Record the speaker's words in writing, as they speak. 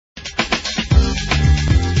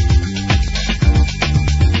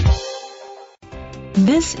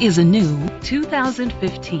This is a new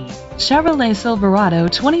 2015 Chevrolet Silverado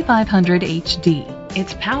 2500HD.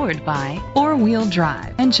 It's powered by four-wheel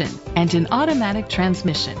drive engine and an automatic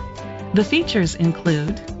transmission. The features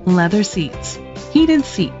include leather seats, heated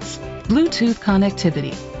seats, Bluetooth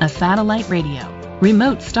connectivity, a satellite radio,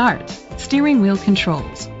 remote start, steering wheel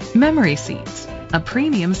controls, memory seats, a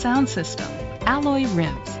premium sound system, alloy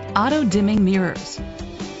rims, auto-dimming mirrors.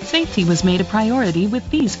 Safety was made a priority with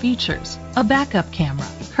these features: a backup camera,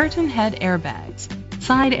 curtain head airbags,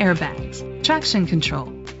 side airbags, traction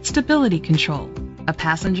control, stability control, a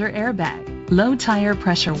passenger airbag, low tire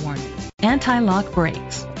pressure warning, anti-lock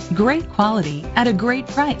brakes. Great quality at a great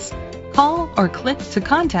price. Call or click to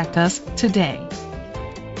contact us today.